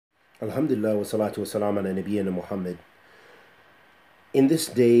Alhamdulillah wa salatu wa salam ala nabiyyina Muhammad. In this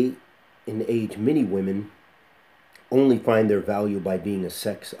day and age, many women only find their value by being a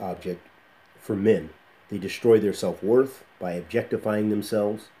sex object for men. They destroy their self-worth by objectifying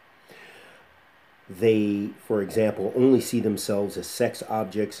themselves. They, for example, only see themselves as sex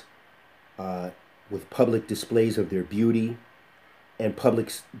objects with public displays of their beauty and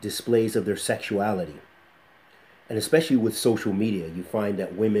public displays of their sexuality. And especially with social media, you find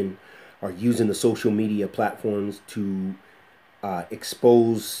that women are using the social media platforms to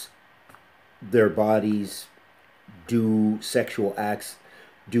expose their bodies, do sexual acts,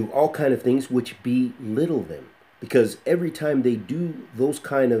 do all kind of things which belittle them. Because every time they do those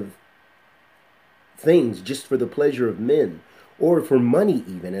kind of things just for the pleasure of men, or for money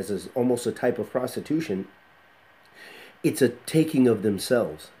even, as is almost a type of prostitution, it's a taking of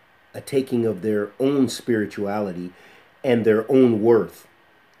themselves, a taking of their own spirituality and their own worth.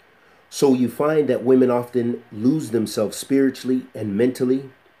 So you find that women often lose themselves spiritually and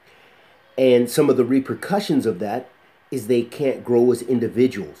mentally. And some of the repercussions of that is they can't grow as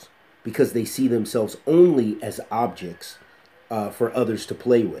individuals because they see themselves only as objects for others to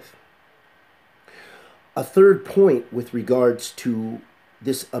play with. A third point with regards to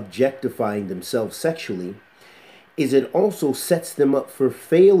this objectifying themselves sexually is it also sets them up for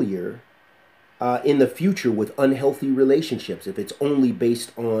failure in the future with unhealthy relationships if it's only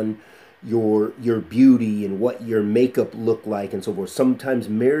based on your beauty and what your makeup look like and so forth. Sometimes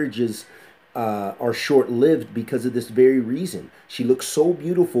marriages are short-lived because of this very reason. She looked so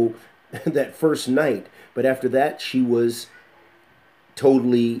beautiful that first night, but after that she was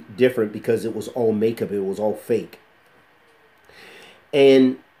totally different because it was all makeup, it was all fake.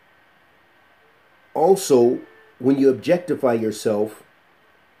 And also, when you objectify yourself,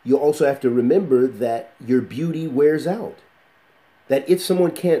 you also have to remember that your beauty wears out. That if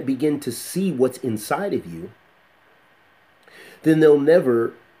someone can't begin to see what's inside of you, then they'll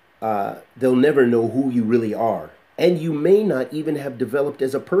never know who you really are. And you may not even have developed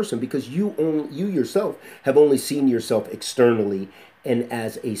as a person because you yourself have only seen yourself externally and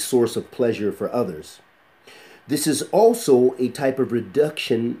as a source of pleasure for others. This is also a type of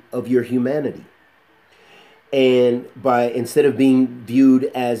reduction of your humanity. And instead of being viewed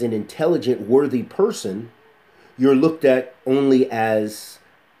as an intelligent, worthy person, you're looked at only as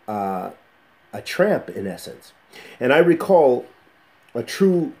a tramp in essence. And I recall a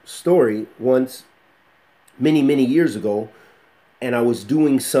true story once, many years ago, and I was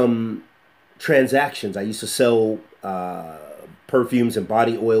doing some transactions. I used to sell perfumes and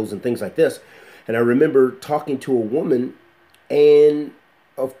body oils and things like this. And I remember talking to a woman, and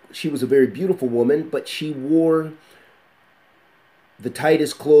she was a very beautiful woman, but she wore the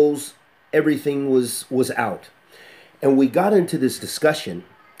tightest clothes. Everything was out. And we got into this discussion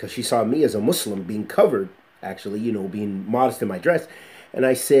because she saw me as a Muslim being covered, actually, being modest in my dress. And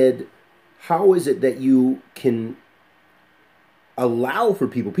I said, how is it that you can allow for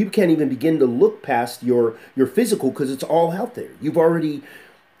people can't even begin to look past your physical because it's all out there. You've already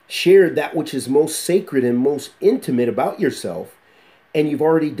shared that which is most sacred and most intimate about yourself, and you've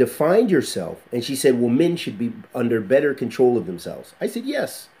already defined yourself. And she said, well, men should be under better control of themselves. I said,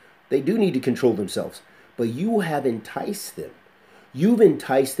 yes, they do need to control themselves, but you have enticed them. You've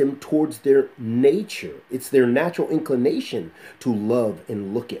enticed them towards their nature. It's their natural inclination to love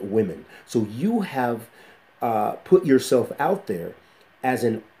and look at women. So you have put yourself out there as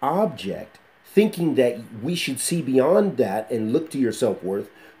an object, thinking that we should see beyond that and look to your self-worth,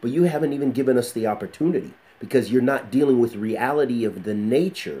 but you haven't even given us the opportunity because you're not dealing with reality of the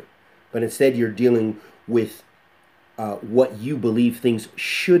nature, but instead you're dealing with what you believe things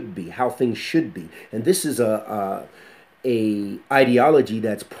should be, how things should be. And this is a ideology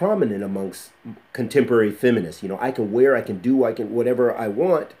that's prominent amongst contemporary feminists. I can wear, I can do, I can whatever I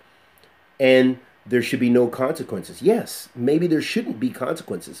want, and there should be no consequences. Yes, maybe there shouldn't be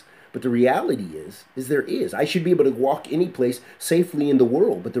consequences, but the reality is there is. I should be able to walk any place safely in the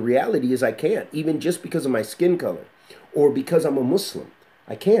world, but the reality is I can't, even just because of my skin color or because I'm a Muslim.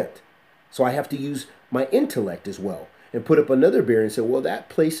 I can't. So I have to use my intellect as well and put up another barrier and say, well, that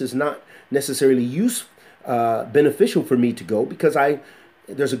place is not necessarily beneficial for me to go because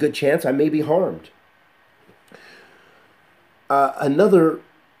there's a good chance I may be harmed. Another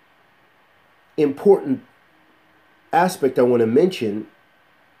important aspect I want to mention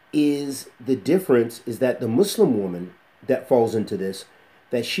is the difference is that the Muslim woman that falls into this,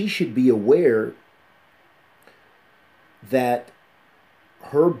 that she should be aware that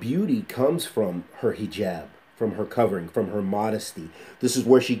her beauty comes from her hijab, from her covering, from her modesty. This is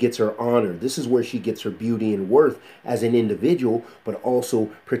where she gets her honor. This is where she gets her beauty and worth as an individual, but also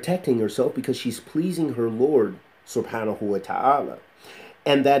protecting herself because she's pleasing her Lord subhanahu wa ta'ala.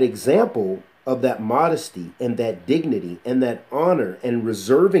 And that example of that modesty and that dignity and that honor and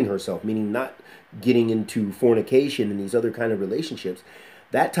reserving herself, meaning not getting into fornication and these other kind of relationships,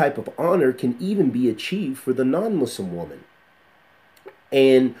 that type of honor can even be achieved for the non-Muslim woman.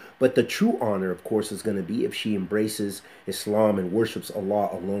 But the true honor, of course, is going to be if she embraces Islam and worships Allah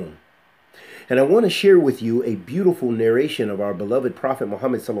alone. And I want to share with you a beautiful narration of our beloved Prophet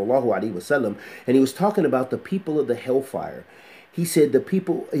Muhammad sallallahu alaihi wasallam, and he was talking about the people of the hellfire. He said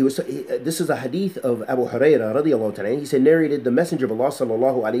this is a hadith of Abu Hurairah radiallahu ta'ala. He said, narrated, the Messenger of Allah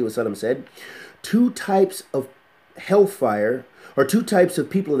sallallahu alaihi wasallam said, two types of hellfire, or two types of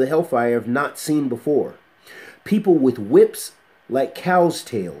people of the hellfire have not seen before. People with whips like cows'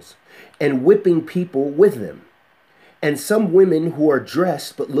 tails, and whipping people with them. And some women who are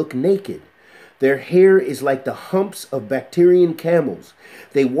dressed but look naked. Their hair is like the humps of Bactrian camels.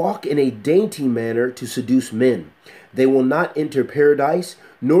 They walk in a dainty manner to seduce men. They will not enter paradise,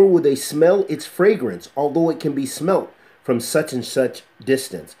 nor will they smell its fragrance, although it can be smelt from such and such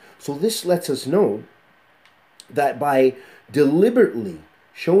distance. So this lets us know that by deliberately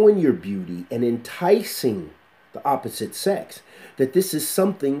showing your beauty and enticing the opposite sex, that this is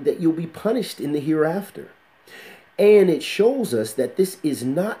something that you'll be punished in the hereafter. And it shows us that this is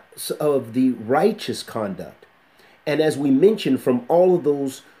not of the righteous conduct. And as we mentioned, from all of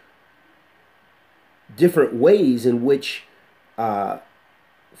those different ways in which,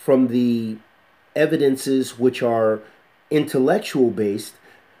 from the evidences which are intellectual based,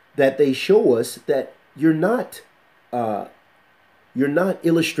 that they show us that you're not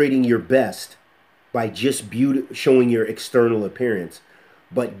illustrating your best by just showing your external appearance,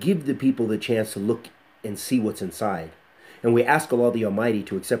 but give the people the chance to look and see what's inside. And we ask Allah the Almighty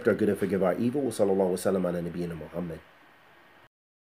to accept our good and forgive our evil. Wa sallallahu wa sallam ala nabiyyina Muhammad.